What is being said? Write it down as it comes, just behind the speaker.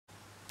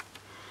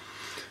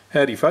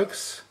Howdy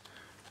folks,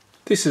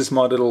 this is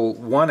my little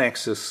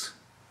one-axis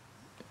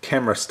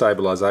camera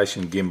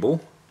stabilisation gimbal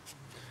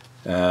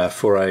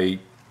for a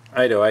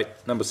 808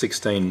 number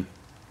 16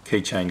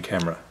 keychain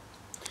camera.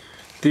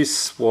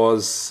 This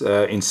was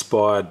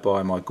inspired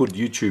by my good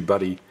YouTube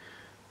buddy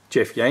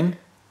Jeff Yang,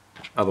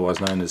 otherwise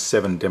known as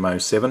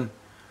 7Demo7,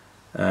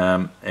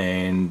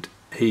 and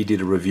he did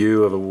a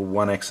review of a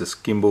one-axis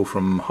gimbal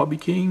from Hobby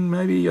King,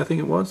 maybe, I think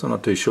it was, I'm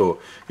not too sure.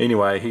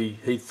 Anyway,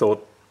 he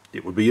thought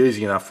it would be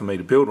easy enough for me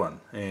to build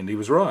one, and he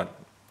was right.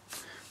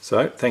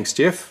 So thanks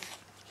Jeff,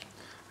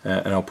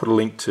 and I'll put a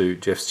link to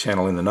Jeff's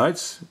channel in the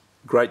notes.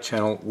 Great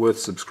channel, worth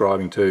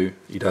subscribing to.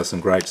 He does some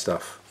great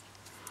stuff.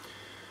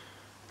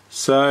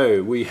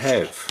 So we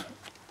have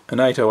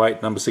an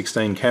 808 number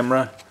 16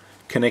 camera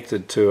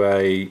connected to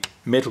a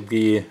Metal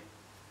Gear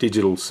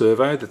digital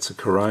servo, that's a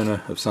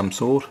Corona of some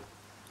sort,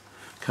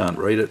 can't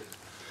read it,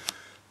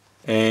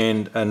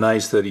 and a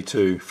Naze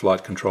 32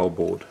 flight control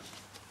board.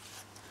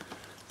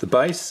 The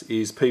base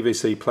is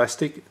PVC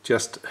plastic,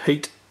 just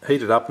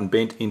heated up and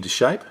bent into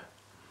shape,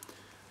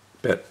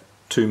 about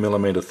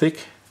 2mm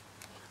thick,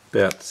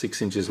 about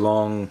 6 inches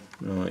long,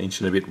 inch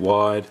and a bit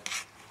wide.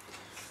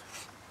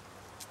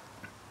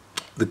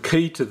 The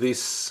key to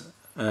this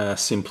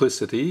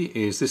simplicity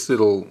is this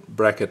little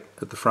bracket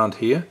at the front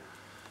here.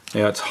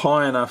 Now it's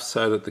high enough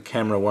so that the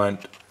camera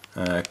won't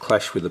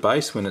clash with the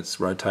base when it's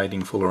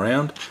rotating full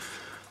around.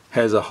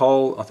 Has a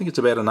hole, I think it's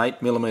about an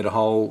 8mm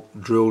hole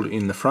drilled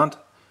in the front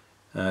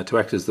to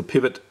act as the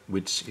pivot,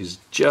 which is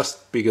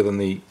just bigger than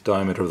the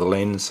diameter of the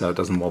lens, so it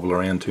doesn't wobble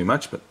around too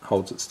much but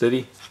holds it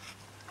steady.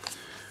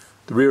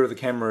 The rear of the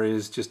camera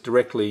is just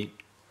directly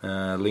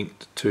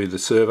linked to the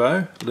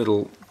servo,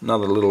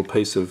 another little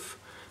piece of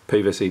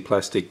PVC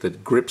plastic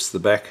that grips the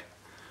back,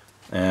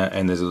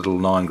 and there's a little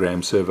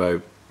 9-gram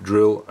servo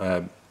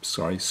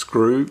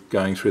screw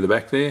going through the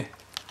back there.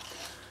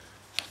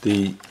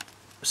 The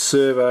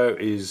servo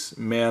is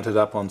mounted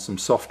up on some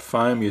soft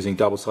foam using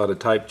double-sided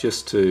tape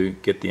just to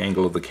get the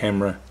angle of the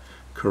camera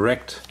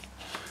correct.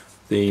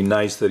 The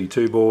Naze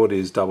 32 board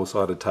is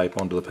double-sided tape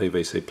onto the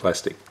PVC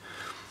plastic.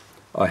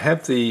 I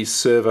have the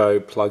servo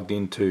plugged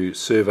into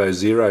servo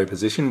 0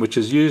 position, which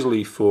is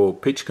usually for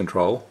pitch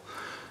control.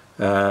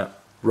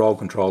 Roll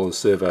control is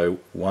servo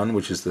 1,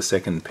 which is the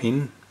second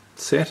pin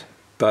set,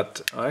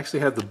 but I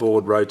actually have the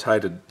board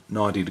rotated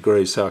 90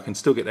 degrees so I can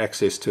still get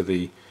access to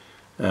the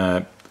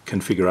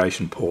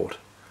configuration port.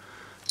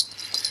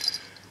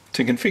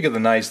 To configure the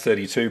Naze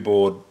 32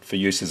 board for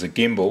use as a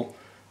gimbal,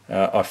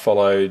 I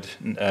followed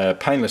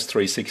Painless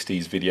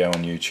 360's video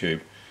on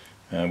YouTube,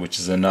 which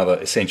is another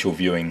essential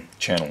viewing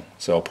channel,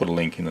 so I'll put a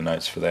link in the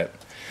notes for that.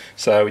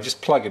 So we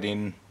just plug it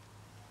in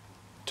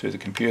to the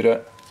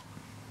computer.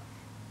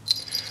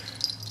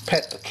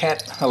 Pat the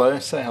cat, hello,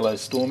 say hello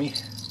Stormy.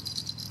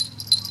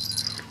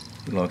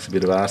 He likes a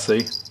bit of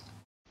RC.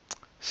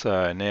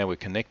 So now we're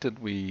connected,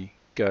 we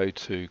go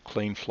to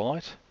Clean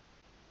Flight,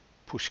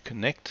 push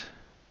connect,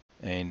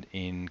 and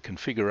in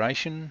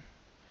configuration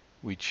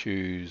we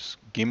choose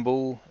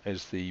Gimbal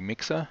as the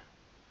mixer.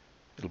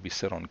 It'll be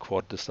set on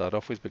quad to start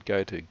off with, but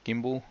go to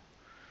Gimbal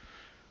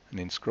and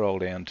then scroll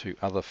down to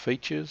other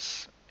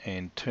features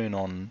and turn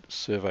on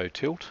servo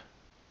tilt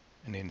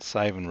and then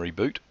save and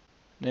reboot.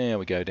 Now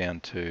we go down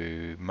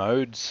to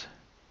modes,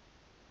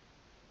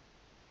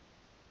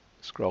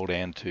 scroll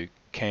down to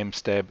cam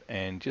stab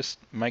and just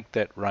make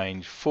that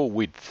range full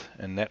width,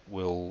 and that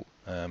will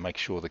make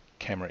sure the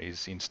camera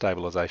is in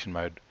stabilization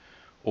mode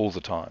all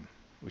the time,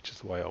 which is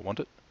the way I want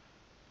it.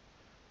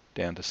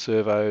 Down to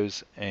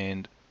servos,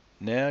 and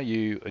now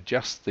you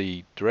adjust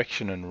the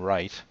direction and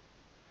rate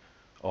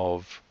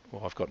of,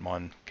 well, I've got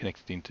mine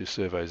connected into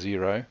servo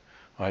 0.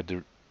 I had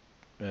to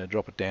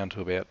drop it down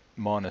to about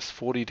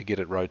 -40 to get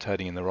it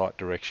rotating in the right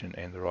direction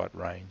and the right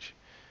range.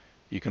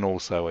 You can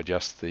also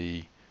adjust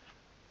the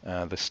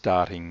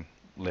starting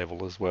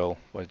level as well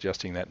by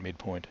adjusting that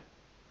midpoint.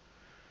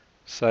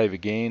 Save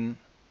again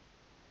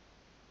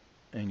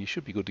and you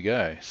should be good to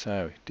go.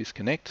 So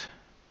disconnect.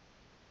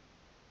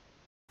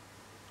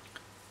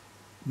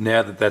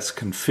 Now that that's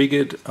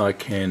configured, I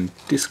can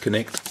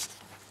disconnect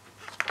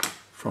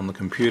from the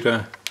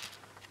computer,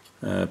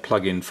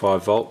 plug in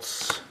 5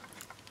 volts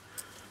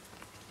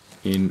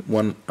in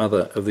one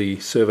other of the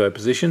servo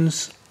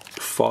positions.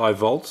 5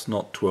 volts,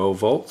 not 12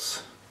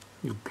 volts.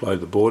 You'll blow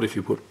the board if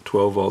you put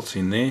 12 volts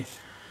in there.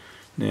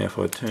 Now if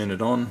I turn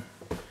it on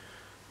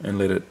and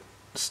let it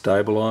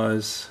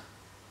stabilize,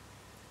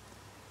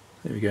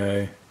 there we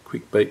go,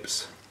 quick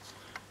beeps,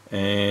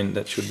 and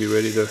that should be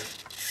ready to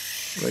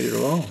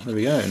roll. There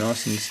we go,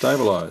 nice and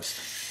stabilized.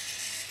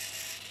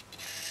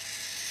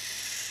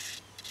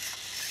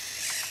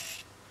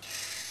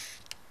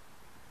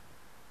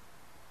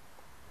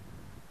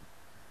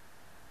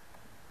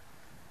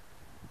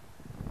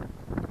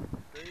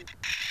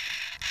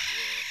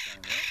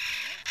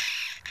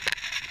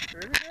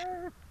 There we go.